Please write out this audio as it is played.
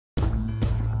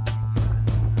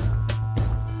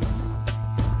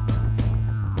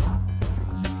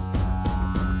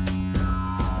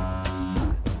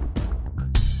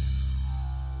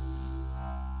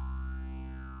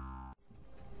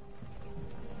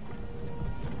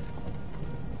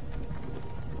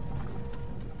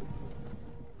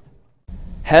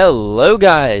Hello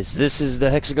guys, this is the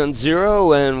Hexagon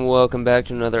Zero and welcome back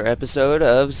to another episode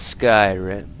of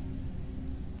Skyrim.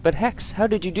 But Hex, how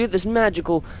did you do this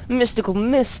magical, mystical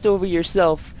mist over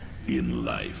yourself? In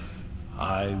life,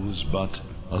 I was but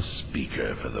a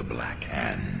speaker for the Black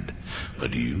Hand,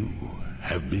 but you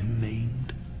have been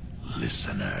named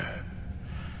Listener.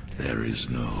 There is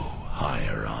no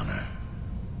higher honor.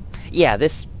 Yeah,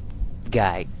 this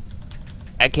guy.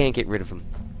 I can't get rid of him.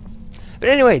 But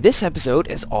anyway, this episode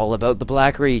is all about the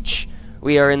Blackreach.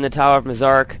 We are in the Tower of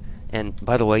Mizark, and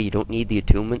by the way, you don't need the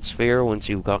attunement sphere once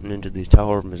you've gotten into the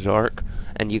Tower of Mizark,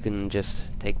 and you can just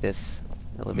take this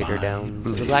elevator down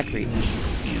to the Blackreach.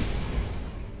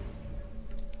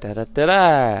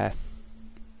 Da-da-da-da!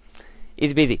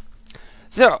 Easy peasy.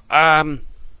 So,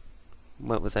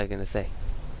 what was I gonna say?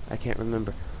 I can't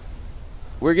remember.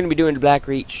 We're gonna be doing the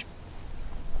Blackreach,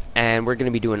 and we're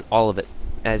gonna be doing all of it.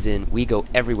 As in, we go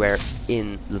everywhere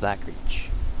in the Blackreach.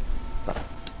 But,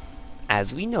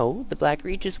 as we know, the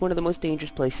Blackreach is one of the most dangerous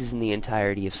places in the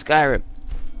entirety of Skyrim.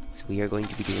 So we are going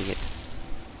to be doing it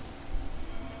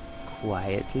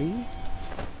quietly.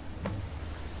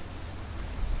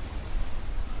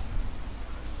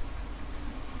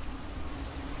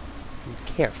 And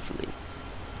carefully.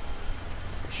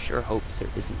 I sure hope there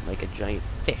isn't like a giant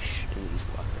fish in these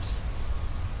waters.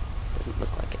 Doesn't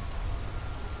look like it.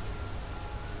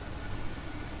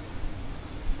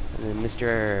 And then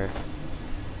Mr.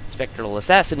 Spectral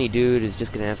Assassin-y dude is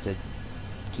just gonna have to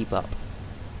keep up.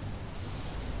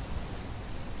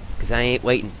 Cause I ain't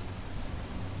waiting.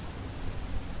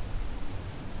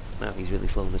 No, he's really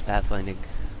slow in his pathfinding.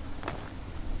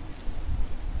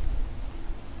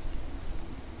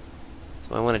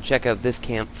 So I want to check out this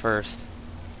camp first.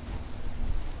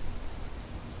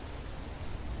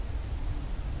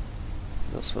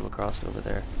 I'll swim across over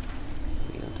there.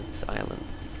 Onto this island.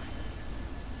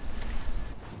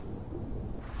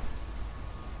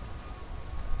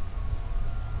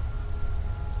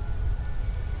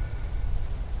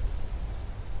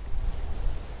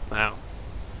 Wow.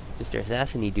 Mr.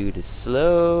 Assassin-y dude is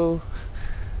slow.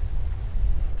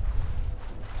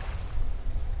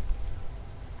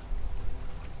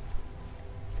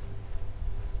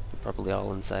 They're probably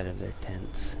all inside of their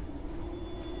tents.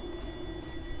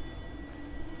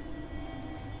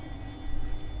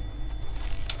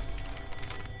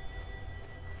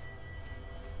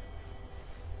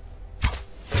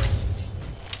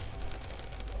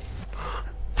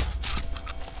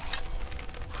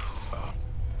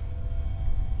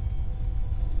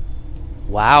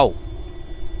 Wow.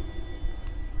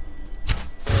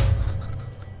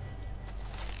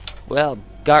 Well,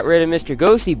 got rid of Mr.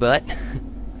 Ghosty Butt.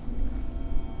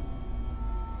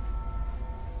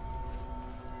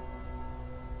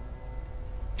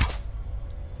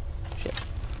 Shit.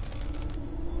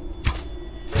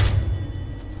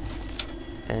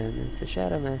 And it's a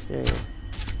Shadow Master.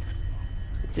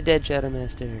 It's a dead Shadow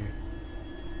Master.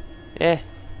 Eh,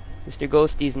 Mr.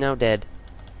 Ghosty's now dead.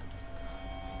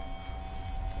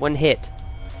 One hit.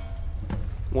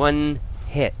 One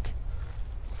hit.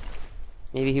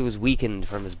 Maybe he was weakened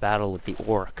from his battle with the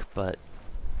orc, but...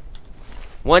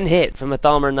 one hit from a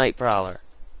Thalmor Night Prowler.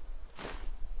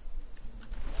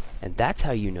 And that's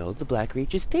how you know the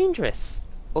Blackreach is dangerous.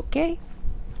 Okay?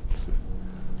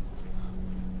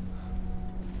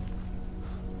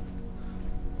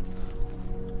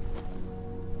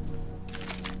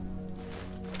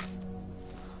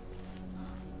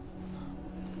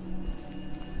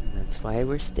 That's why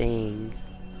we're staying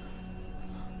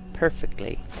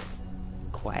perfectly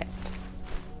quiet.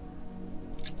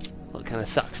 Well, it kind of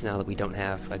sucks now that we don't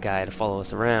have a guy to follow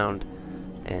us around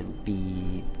and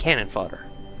be cannon fodder.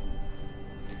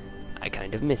 I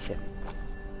kind of miss him.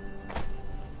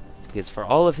 Because for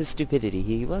all of his stupidity,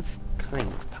 he was kind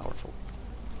of powerful.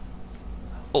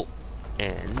 Oh,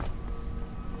 and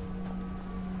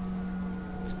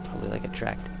it's probably like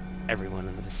attract everyone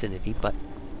in the vicinity, but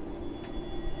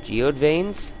geode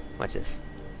veins? Watch this.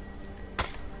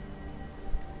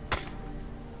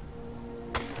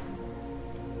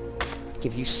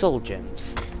 Give you soul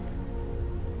gems.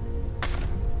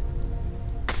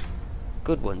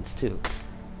 Good ones, too.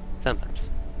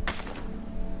 Sometimes.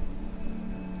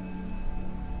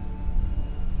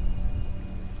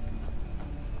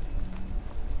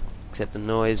 Except the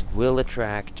noise will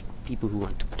attract people who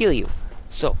want to kill you.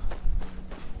 So,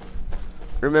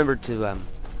 remember to,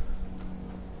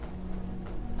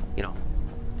 you know,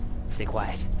 stay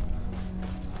quiet.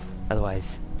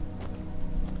 Otherwise,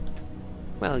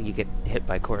 well, you get hit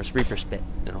by Chorus Reaper Spit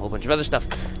and a whole bunch of other stuff,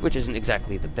 which isn't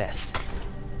exactly the best.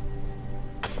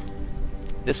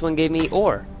 This one gave me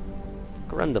ore.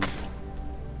 Grundum.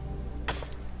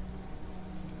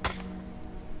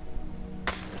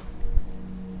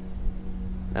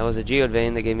 That was a geode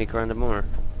vein that gave me Corundum more.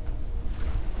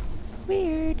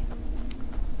 Weird.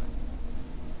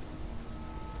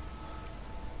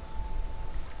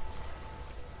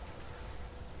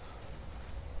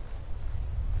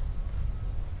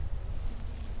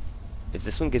 If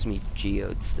this one gives me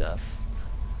geode stuff.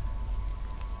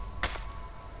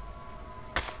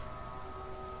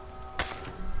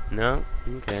 No?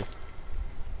 Okay.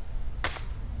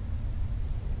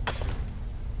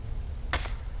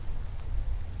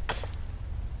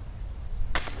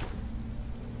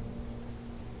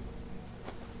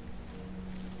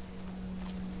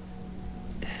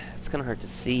 It's kind of hard to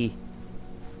see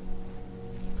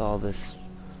with all this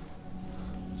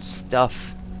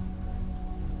stuff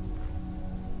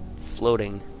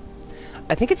floating.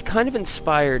 I think it's kind of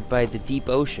inspired by the deep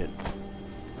ocean,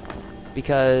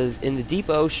 because in the deep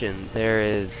ocean there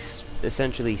is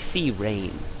essentially sea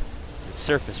rain,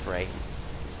 surface rain,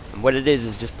 and what it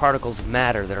is just particles of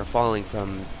matter that are falling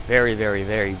from very, very,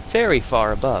 very, very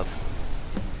far above.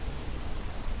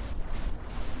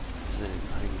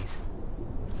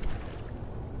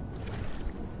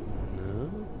 No?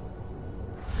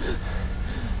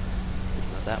 It's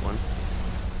not that one.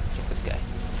 Check this guy.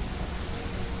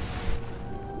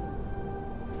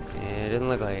 It doesn't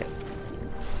look like it.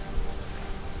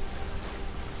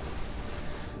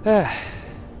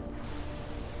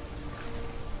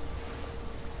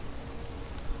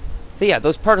 So yeah,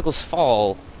 those particles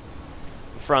fall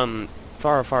from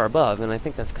far, far above, and I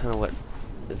think that's kind of what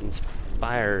has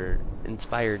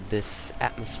inspired this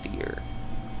atmosphere.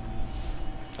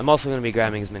 I'm also going to be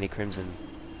grabbing as many crimson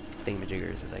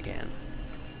thingamajiggers as I can.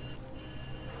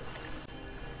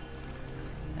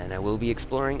 And I will be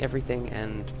exploring everything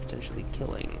and potentially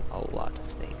killing a lot of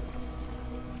things.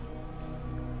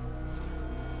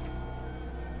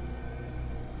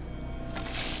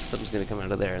 Something's gonna come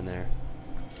out of there and there.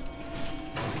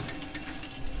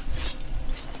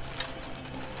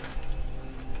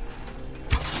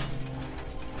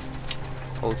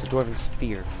 Oh, it's a dwarven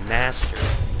sphere. Master.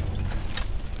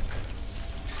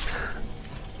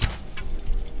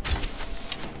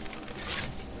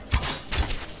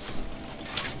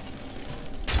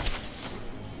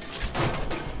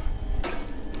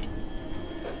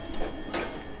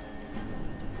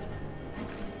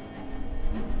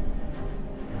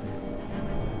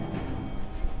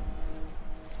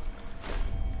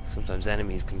 Sometimes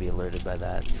enemies can be alerted by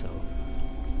that, so...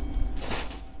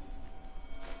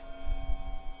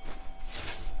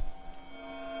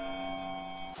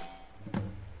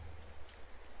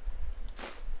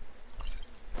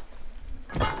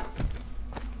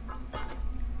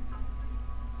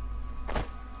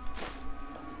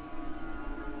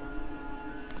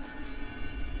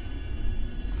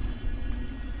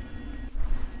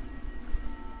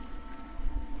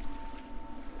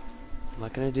 I'm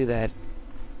not gonna do that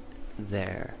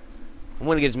there. I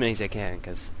want to get as many as I can,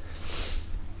 because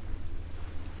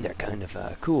they're kind of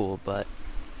cool, but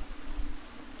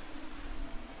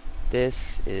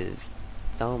this is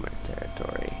Thalmor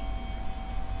territory.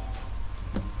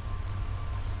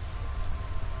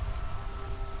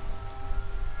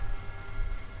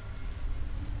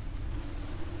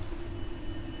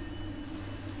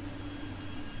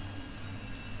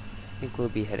 I think we'll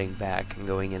be heading back and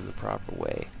going in the proper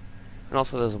way. And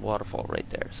also there's a waterfall right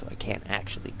there, so I can't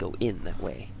actually go in that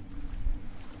way.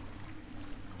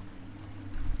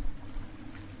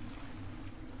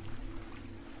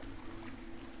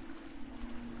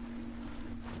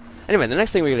 Anyway, the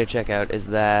next thing we're going to check out is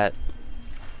that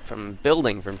from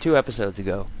building from 2 episodes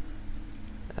ago.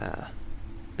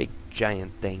 Big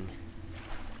giant thing.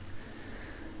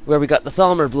 Where we got the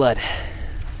Thalmor blood.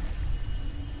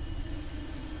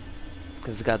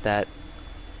 Because it's got that...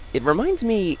 It reminds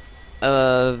me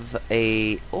of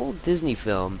a old Disney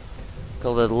film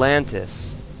called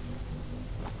Atlantis,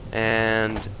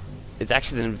 and it's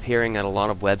actually been appearing on a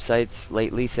lot of websites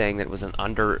lately saying that it was an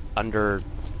under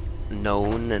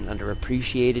known and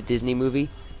underappreciated Disney movie.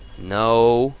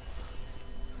 No,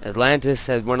 Atlantis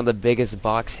had one of the biggest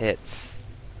box hits.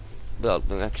 Well,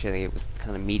 actually it was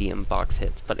kind of medium box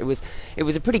hits, but it was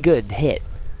a pretty good hit.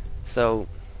 So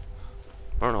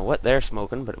I don't know what they're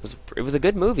smoking, but it was a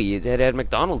good movie. It had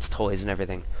McDonald's toys and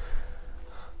everything.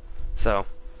 So,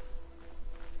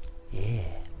 yeah.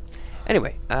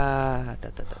 Anyway,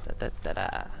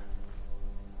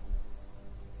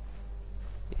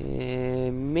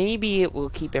 maybe it will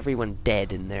keep everyone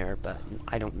dead in there, but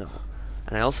I don't know.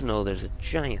 And I also know there's a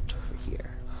giant over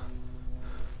here.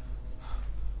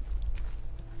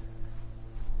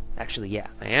 Actually, yeah,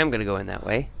 I am gonna go in that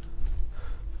way.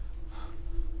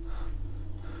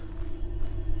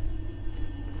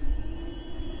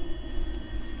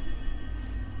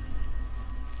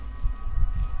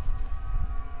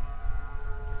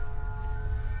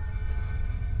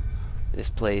 This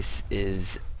place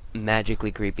is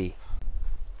magically creepy.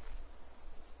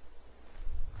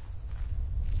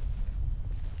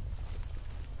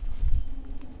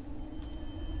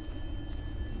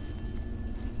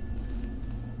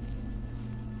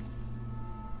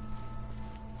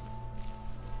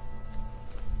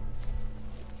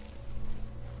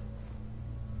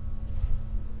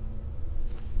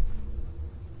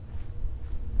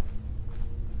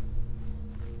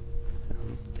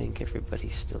 I think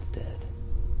everybody's still dead.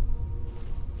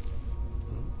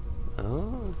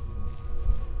 Oh.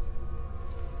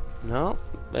 No,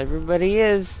 everybody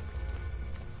is.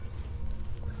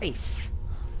 Nice.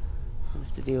 I don't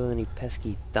have to deal with any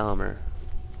pesky Dahmer.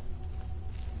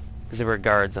 Because there were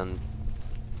guards on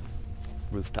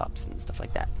rooftops and stuff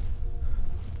like that.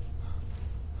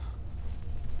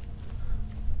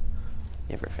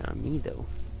 Never found me though.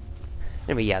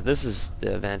 Anyway, yeah, this is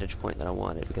the vantage point that I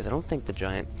wanted, because I don't think the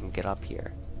giant can get up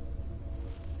here.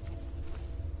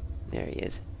 There he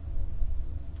is.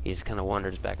 He just kind of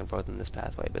wanders back and forth in this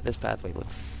pathway, but this pathway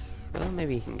looks... well,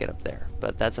 maybe he can get up there.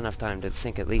 But that's enough time to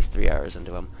sink at least 3 hours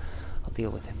into him. I'll deal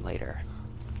with him later.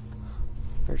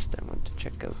 First, I want to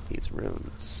check out these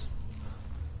rooms.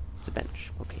 It's a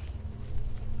bench. Okay.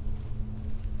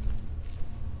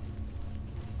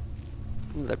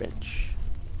 Another bench.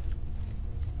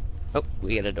 Oh,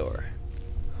 we get a door.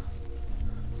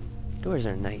 Doors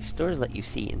are nice. Doors let you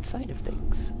see inside of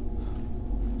things.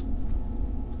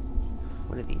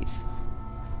 What are these?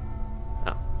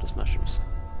 Oh, just mushrooms.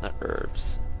 Not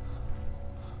herbs.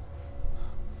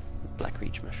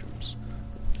 Blackreach mushrooms.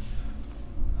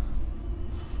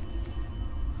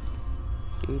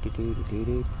 Do do do do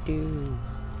do do.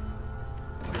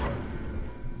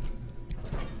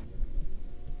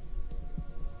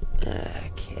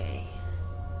 Okay.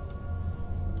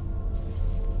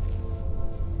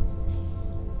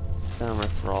 Summer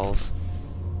thralls.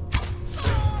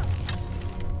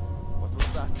 What was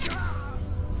that?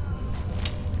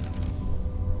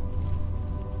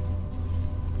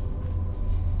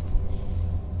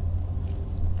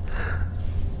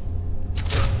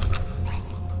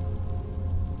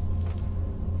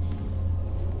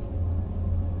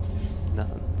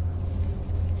 Nothing.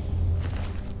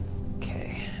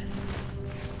 Okay.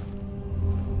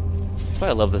 That's why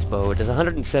I love this bow. It does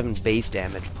 107 base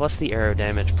damage, plus the arrow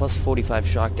damage, plus 45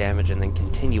 shock damage, and then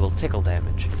continual tickle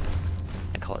damage.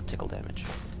 I call it tickle damage.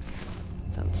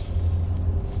 Sounds cool.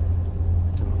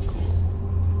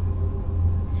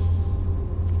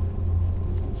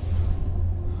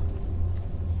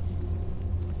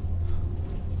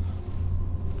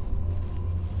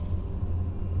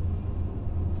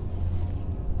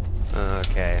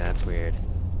 Okay, that's weird.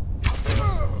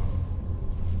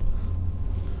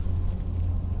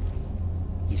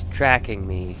 He's tracking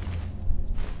me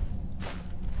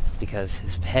because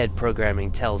his head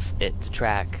programming tells it to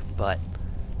track, but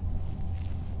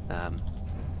Huh?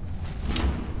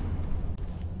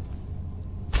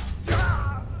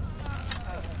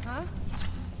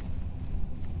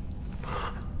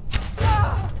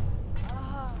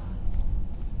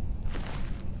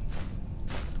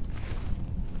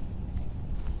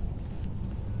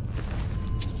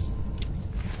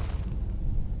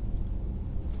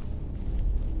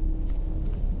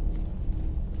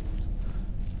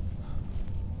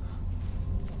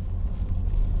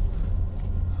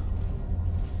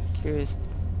 curious.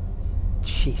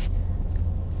 Jeez.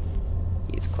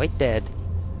 He is quite dead.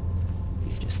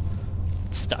 He's just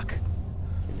stuck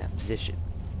in that position.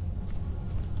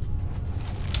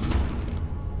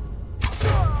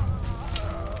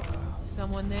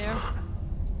 Someone there?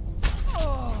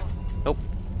 Nope.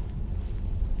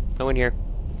 No one here.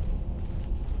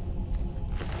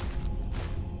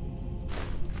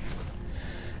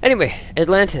 Anyway,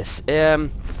 Atlantis.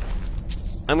 I'm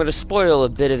gonna spoil a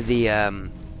bit of the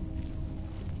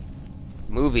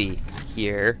movie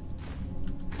here.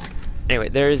 Anyway,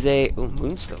 there is a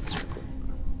moonstone circle.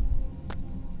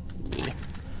 Yeah.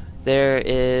 There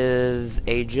is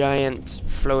a giant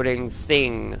floating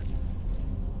thing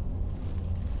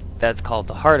that's called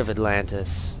the Heart of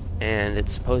Atlantis, and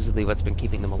it's supposedly what's been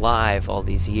keeping them alive all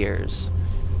these years.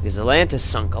 Because Atlantis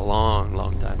sunk a long,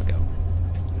 long time ago.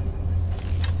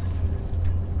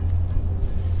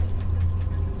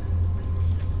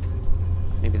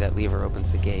 Maybe that lever opens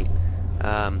the gate.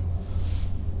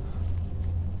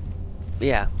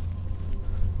 Yeah.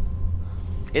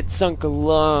 It sunk a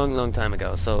long, long time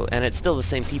ago, so, and it's still the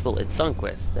same people it sunk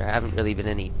with. There haven't really been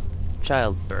any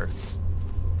childbirths.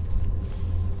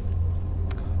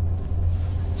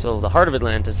 So the Heart of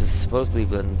Atlantis is supposedly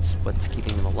what's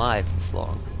keeping them alive this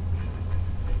long.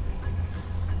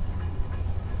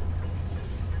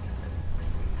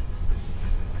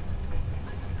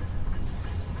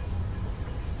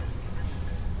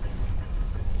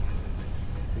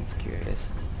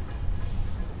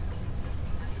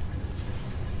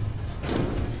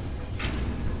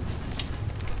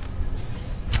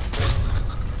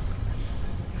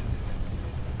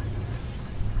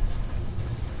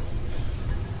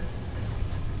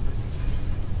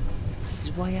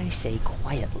 why I say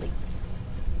quietly.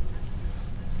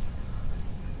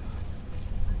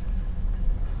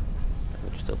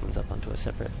 It just opens up onto a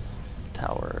separate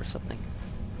tower or something.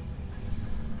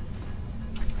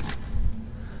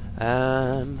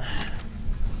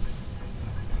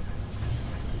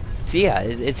 So yeah,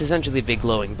 it's essentially a big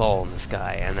glowing ball in the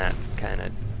sky, and that kind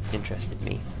of interested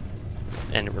me.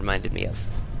 And it reminded me of...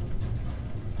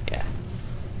 Yeah.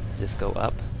 Does this go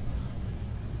up?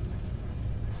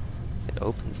 It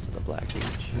opens to the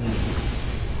Blackreach.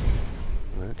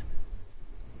 What?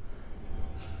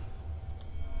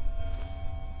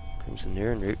 Crimson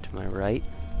Near en route to my right.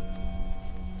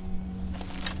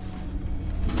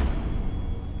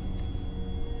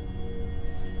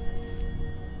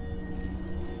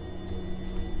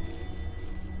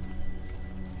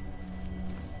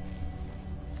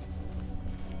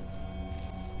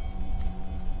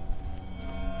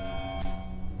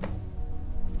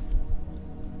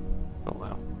 Oh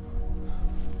wow.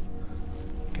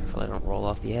 Careful I don't roll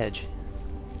off the edge.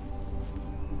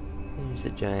 There's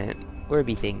a giant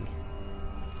orby thing.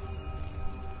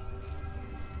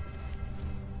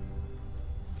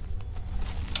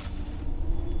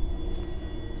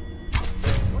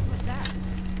 What was that?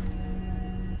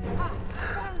 Ah,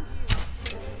 found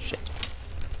you. Shit.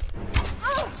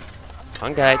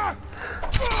 One guy.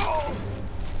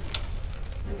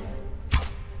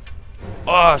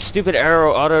 Oh, stupid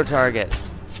arrow auto-target.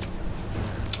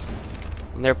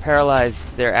 When they're paralyzed,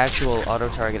 their actual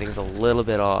auto-targeting is a little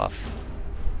bit off.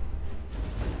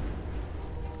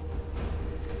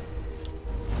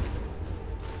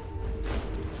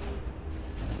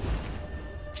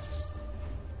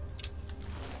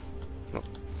 Oh.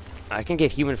 I can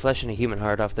get human flesh and a human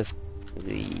heart off this...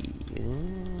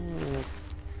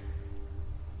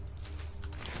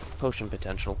 potion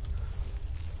potential.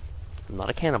 I'm not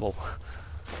a cannibal.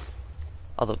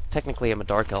 Although, technically I'm a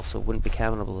dark elf, so it wouldn't be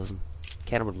cannibalism.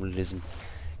 Cannibalism.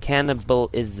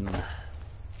 Cannibalism.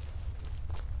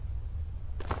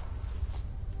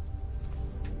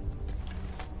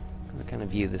 What kind of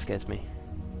view this gets me?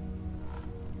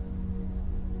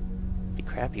 Pretty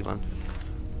crappy one.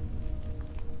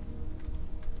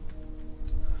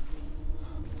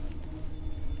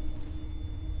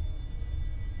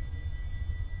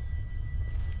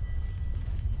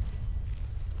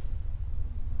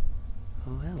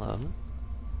 Oh, hello.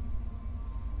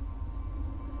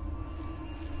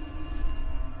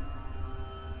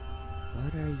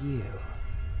 What are you?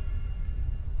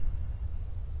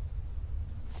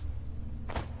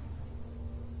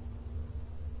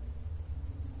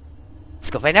 Let's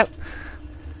go find out!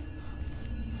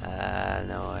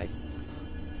 No, I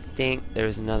think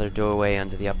there's another doorway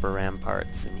onto the upper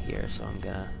ramparts in here, so I'm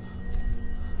gonna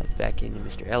head back into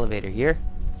Mr. Elevator here.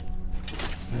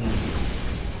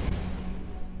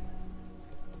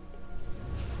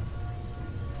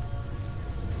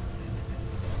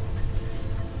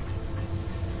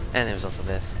 And there's also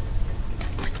this.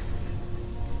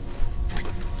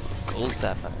 Gold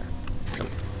sapphire. Nope.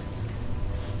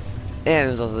 And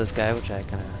there's also this guy, which I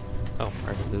kinda... Oh,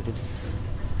 already looted.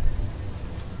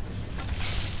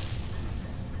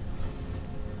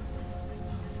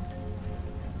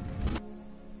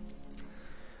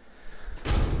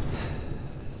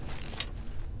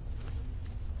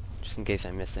 Just in case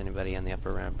I missed anybody on the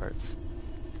upper ramparts.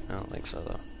 I don't think so,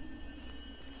 though.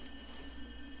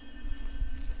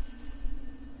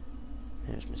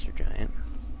 There's Mr. Giant.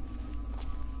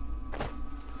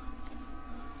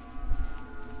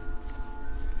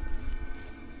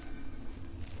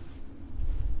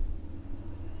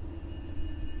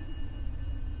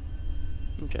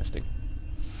 Interesting.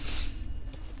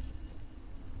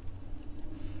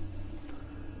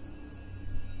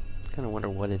 Kind of wonder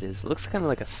what it is. It looks kind of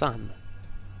like a sun.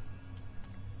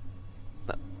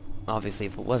 But obviously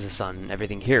if it was a sun,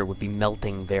 everything here would be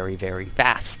melting very, very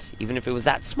fast. Even if it was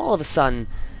that small of a sun,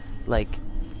 like,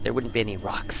 there wouldn't be any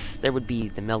rocks. There would be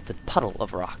the melted puddle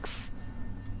of rocks.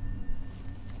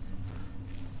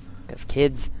 Because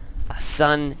kids, a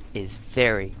sun is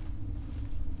very,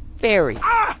 very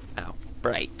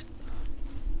bright.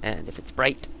 And if it's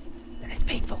bright, then it's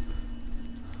painful.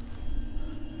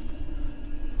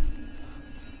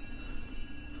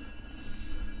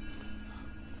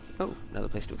 Oh, another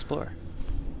place to explore.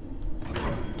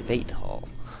 Debate hall.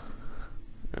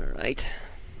 Alright.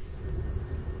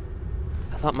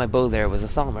 I thought my bow there was a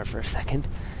Thalmor for a second.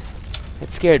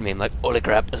 It scared me. I'm like, holy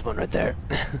crap, there's one right there.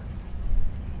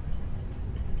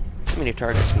 How many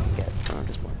targets we can get? Oh,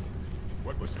 just one.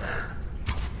 What was that?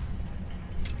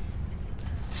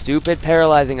 Stupid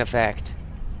paralyzing effect.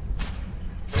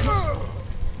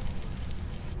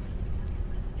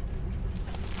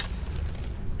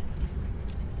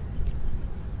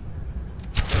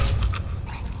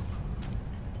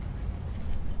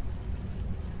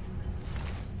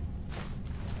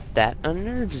 That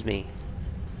unnerves me.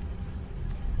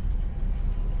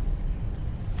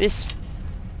 This...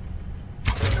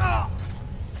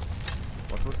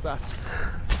 What was that?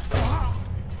 I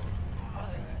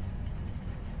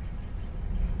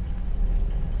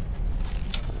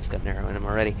just got an arrow in him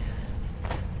already.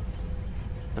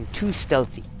 I'm too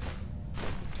stealthy.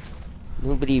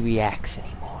 Nobody reacts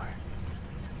anymore.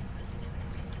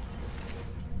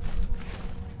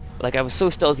 Like, I was so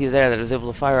stealthy there that I was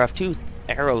able to fire off 2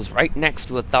 arrows right next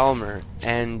to a Thalmer,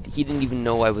 and he didn't even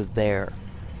know I was there.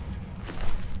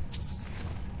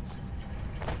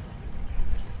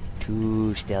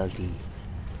 Too stealthy.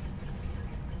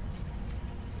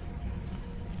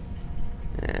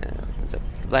 What's up?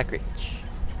 The Blackreach.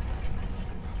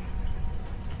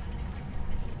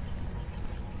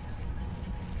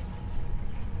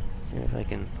 Here, if I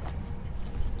can...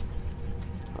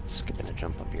 I'm skipping a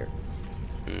jump up here.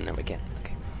 No, we can't.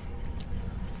 Okay.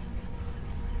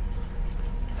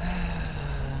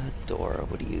 Door,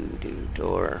 what do you do?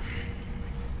 Door.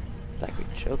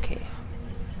 Blackreach, okay.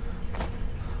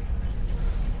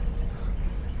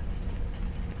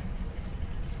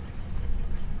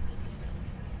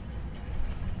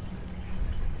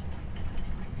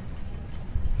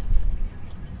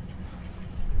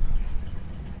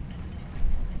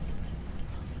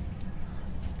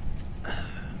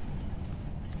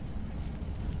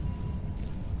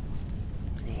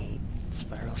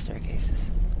 Spiral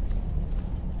staircases.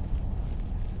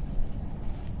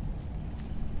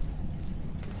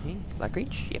 Okay,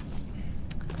 Blackreach? Yep.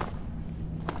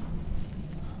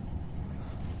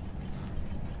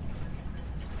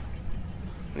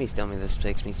 Please tell me this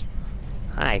takes me...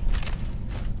 Hi.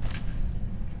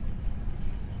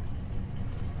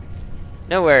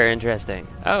 Nowhere interesting.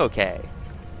 Okay.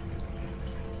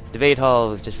 Debate hall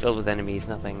was just filled with enemies,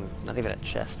 nothing... Not even a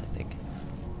chest, I think.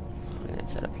 I'm gonna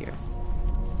set up here.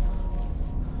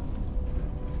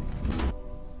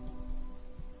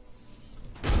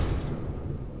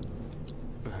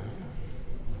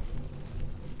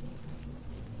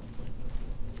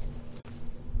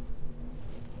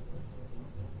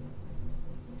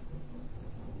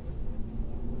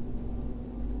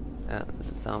 Oh, there's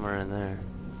a Thalmer in there.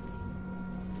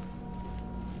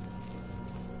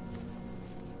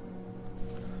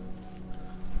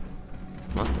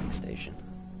 Monting station.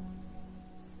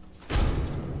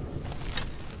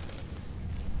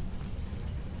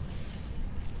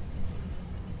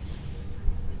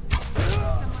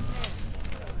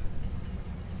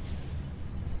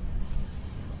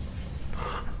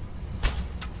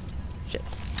 Shit,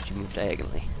 she moved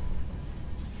diagonally.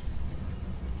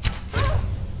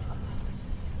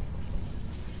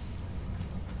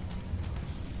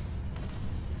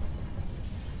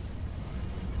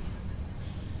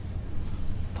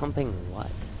 Pumping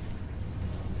what?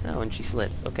 Oh, and she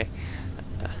slid. Okay.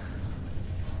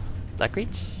 Blackreach?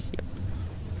 Yep.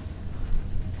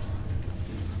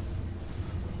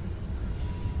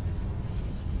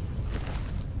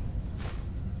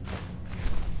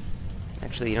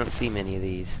 Actually, you don't see many of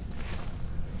these.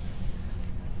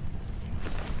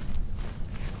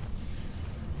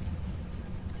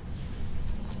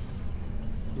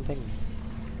 Pumping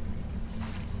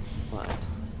what?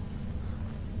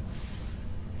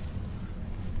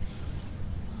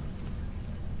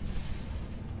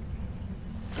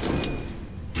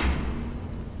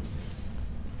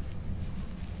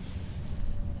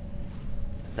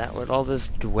 Is that what all this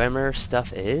Dwemer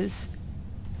stuff is?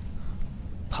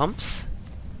 Pumps?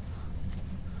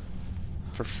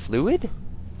 For fluid?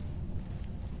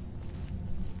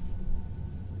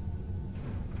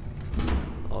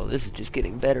 Oh, this is just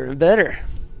getting better and better.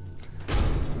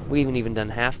 We haven't even done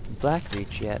half the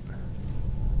Blackreach yet.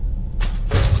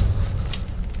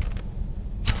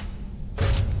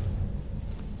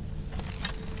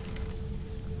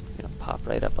 I'm gonna pop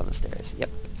right up on the stairs. Yep.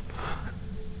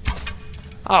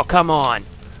 Oh, come on!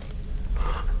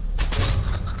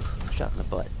 Shot in the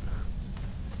butt.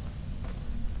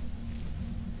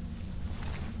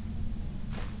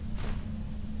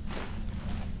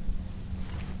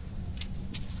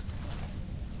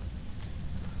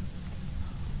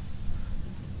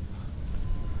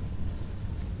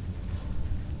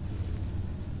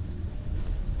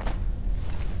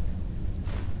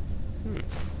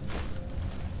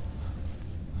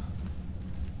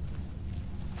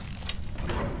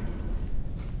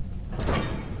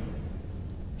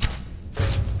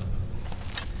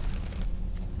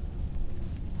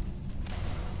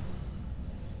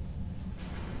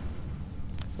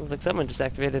 Sounds like someone just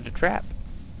activated a trap.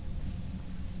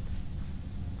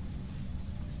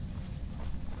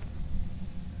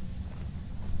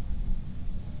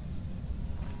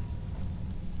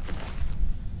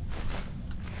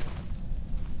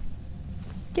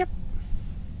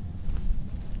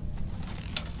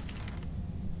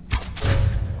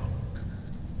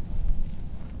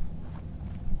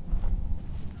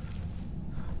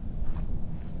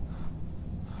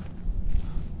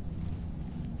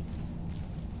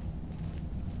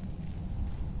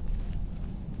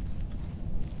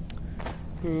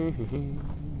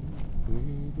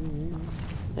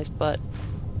 Nice butt.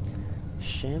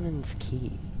 Shaman's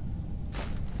Key.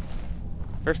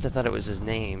 First I thought it was his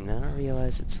name, now I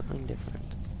realize it's something different.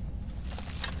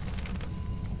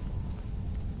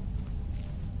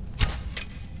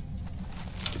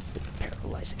 Stupid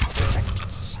paralyzing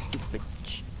effect. Stupid.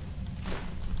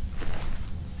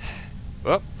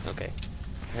 Oh, okay.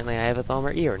 Apparently I have a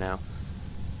Thalmer ear now.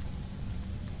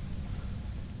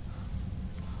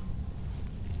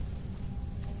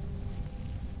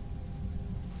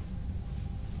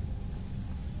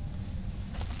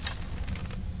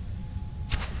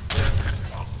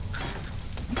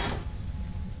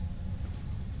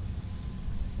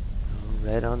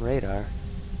 Red on radar.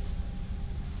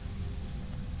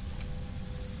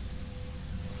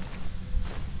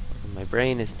 My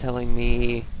brain is telling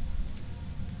me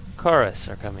chorus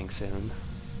are coming soon.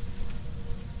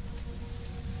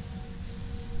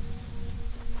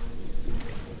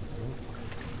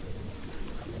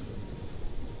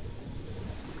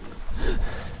 I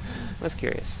was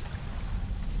curious.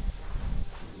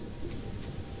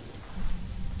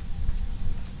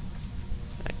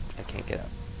 I can't get up.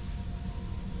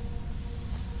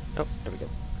 Oh, there we go.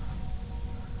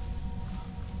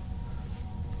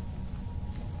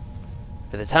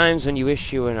 For the times when you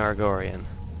wish you were an Argorian.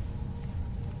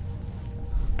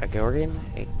 Argorian?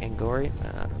 Angorian?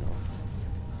 I don't know.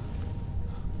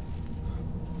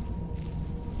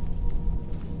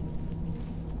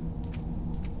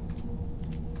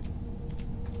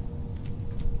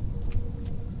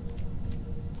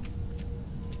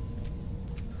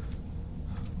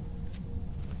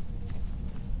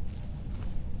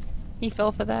 He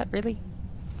fell for that, really?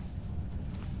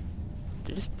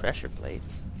 They're just pressure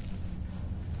plates.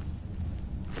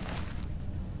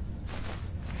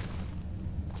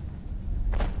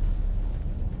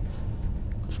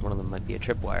 Just one of them might be a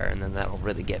tripwire, and then that'll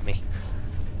really get me.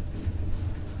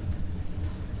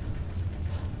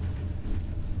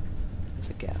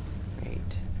 There's a gap. Right.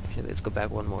 Actually, let's go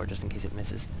back one more just in case it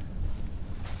misses.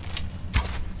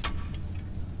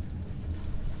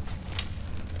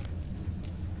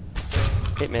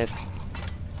 It missed.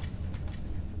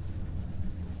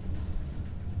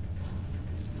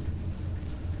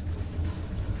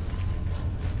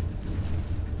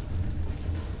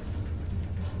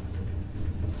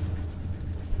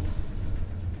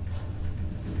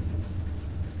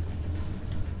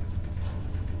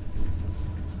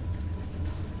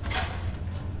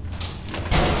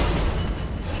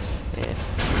 Yeah.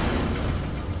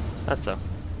 Thought so.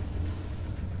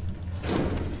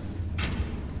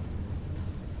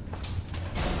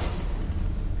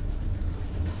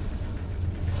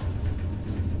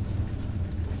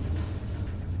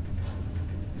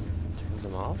 Turns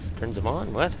them off? Turns them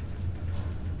on? What?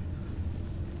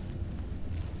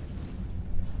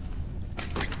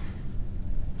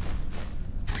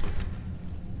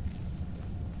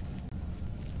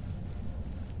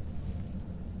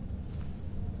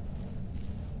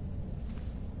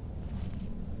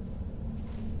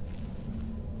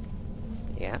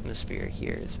 The atmosphere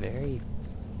here is very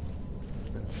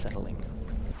unsettling.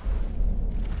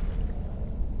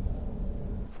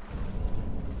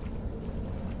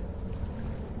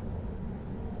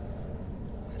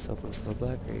 This opens to the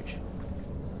Blackreach.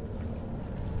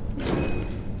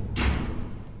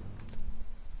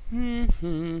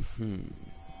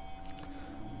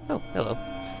 Oh, hello.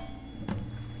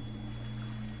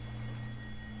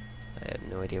 I have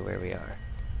no idea where we are.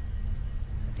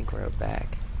 I think we're out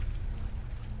back.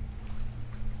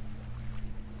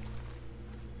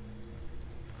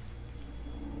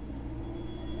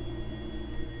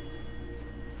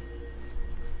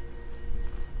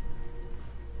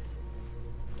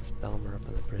 Thalmer up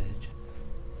on the bridge.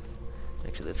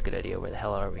 Actually, that's a good idea. Where the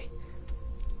hell are we?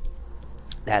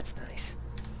 That's nice.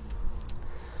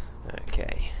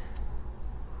 Okay.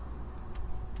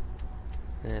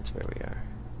 That's where we are.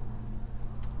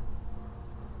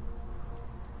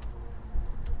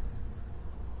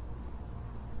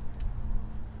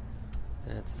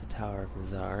 That's the Tower of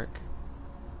Mazark.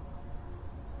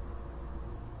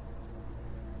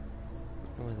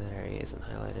 Oh, that area isn't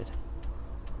highlighted.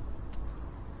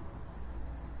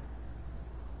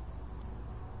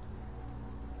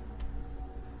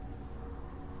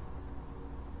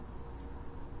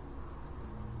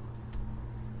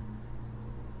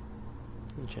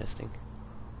 Interesting.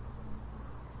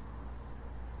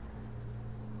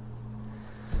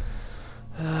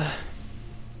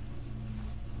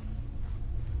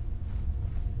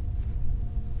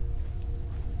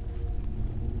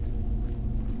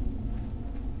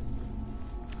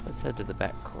 Let's head to the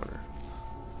back corner.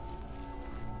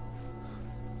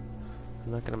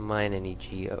 I'm not gonna mine any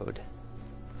geode.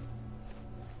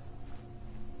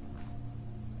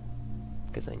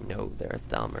 Because I know there are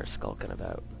Thalmers skulking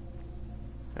about.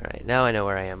 Alright, now I know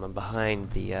where I am. I'm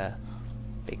behind the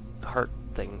big heart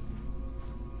thing.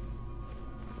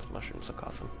 Those mushrooms look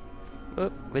awesome. Oh,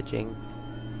 glitching.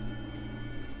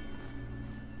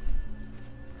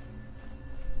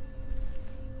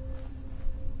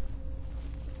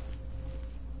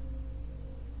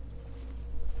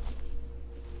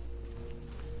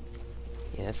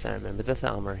 Yes, I remember the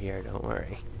Thalmer here, don't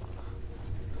worry.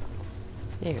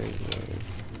 There he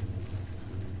is.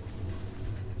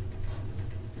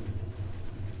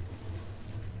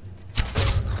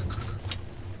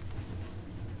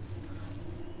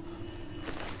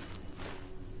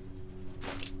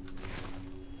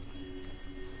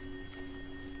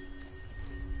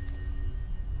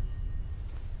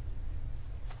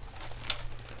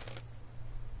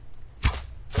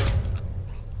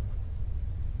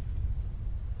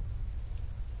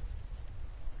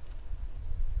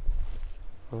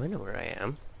 Oh, I know where I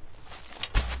am.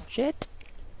 Shit!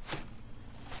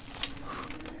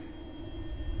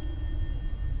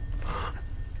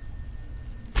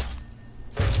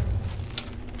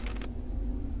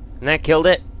 And that killed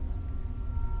it?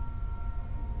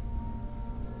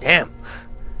 Damn!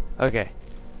 Okay.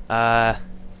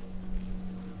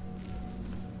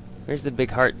 Where's the big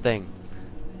heart thing?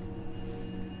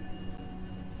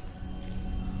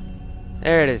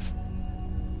 There it is.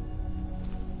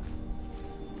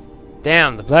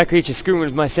 Damn, the Blackreach is screwing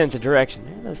with my sense of direction.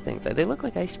 There are those things. They look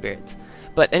like ice spirits.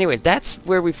 But anyway, that's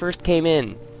where we first came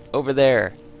in. Over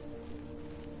there.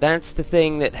 That's the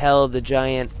thing that held the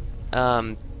giant,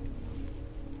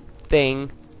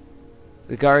 thing.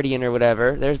 The Guardian or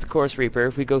whatever. There's the Course Reaper.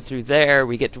 If we go through there,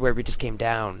 we get to where we just came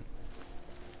down.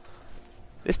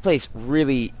 This place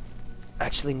really...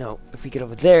 Actually, no. If we get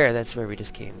over there, that's where we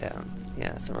just came down.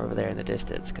 Yeah, somewhere over there in the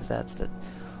distance, because that's the...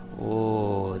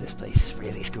 Oh, this place is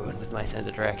really screwing with my sense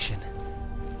of direction.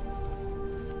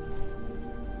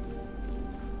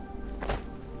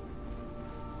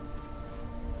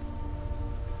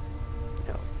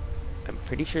 No. I'm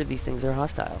pretty sure these things are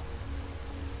hostile.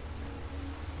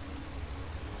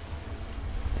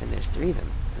 And there's 3 of them,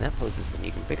 and that poses an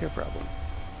even bigger problem.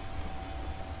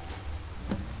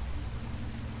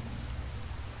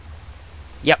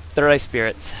 Yep, they're ice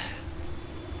spirits.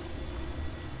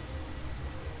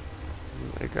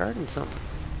 They're guarding something.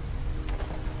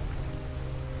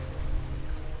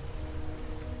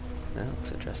 That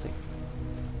looks interesting.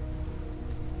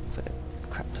 Looks like a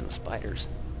crap ton of spiders.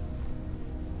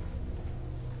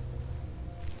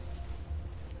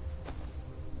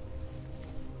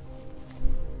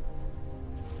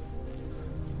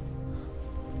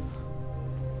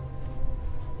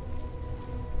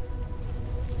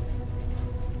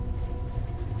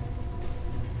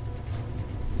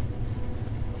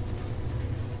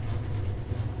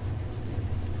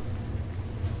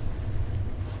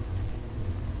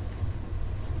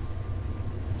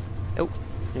 Oh,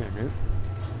 there, no.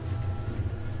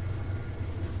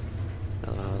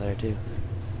 Another one over there too.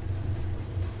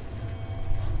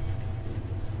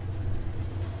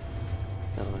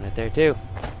 Another one right there too.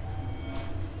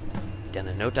 Done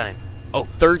in no time. Oh,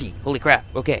 30! Holy crap!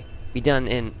 Okay, be done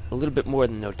in a little bit more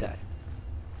than no time.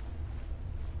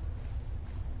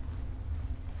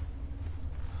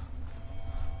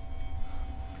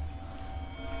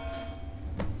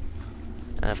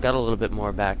 And I've got a little bit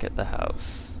more back at the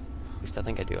house. At least I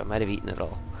think I do. I might have eaten it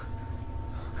all.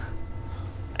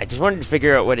 I just wanted to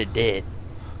figure out what it did.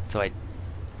 So I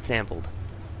sampled.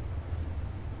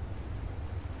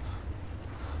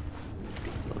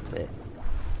 A little bit.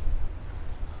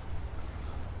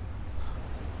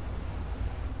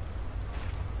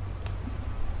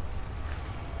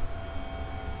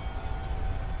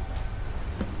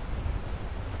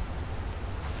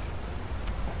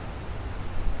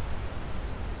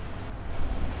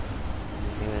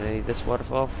 This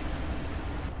waterfall?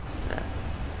 Nah.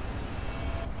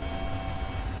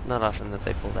 It's not often that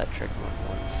they pull that trick more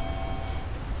than once.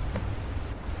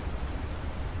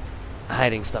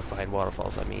 Hiding stuff behind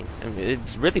waterfalls, I mean.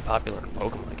 It's really popular in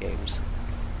Pokemon games.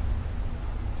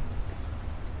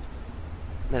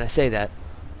 And I say that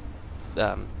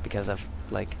because I've,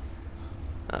 like,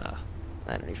 I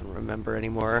don't even remember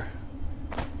anymore.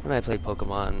 When I played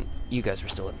Pokemon, you guys were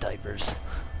still in diapers.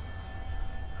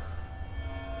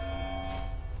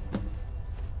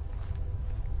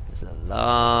 A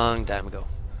long time ago.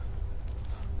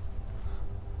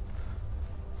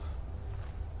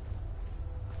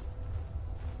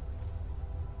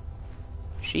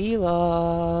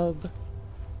 Shelob.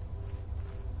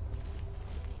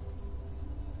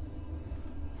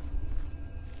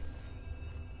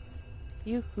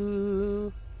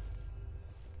 Yoo-hoo.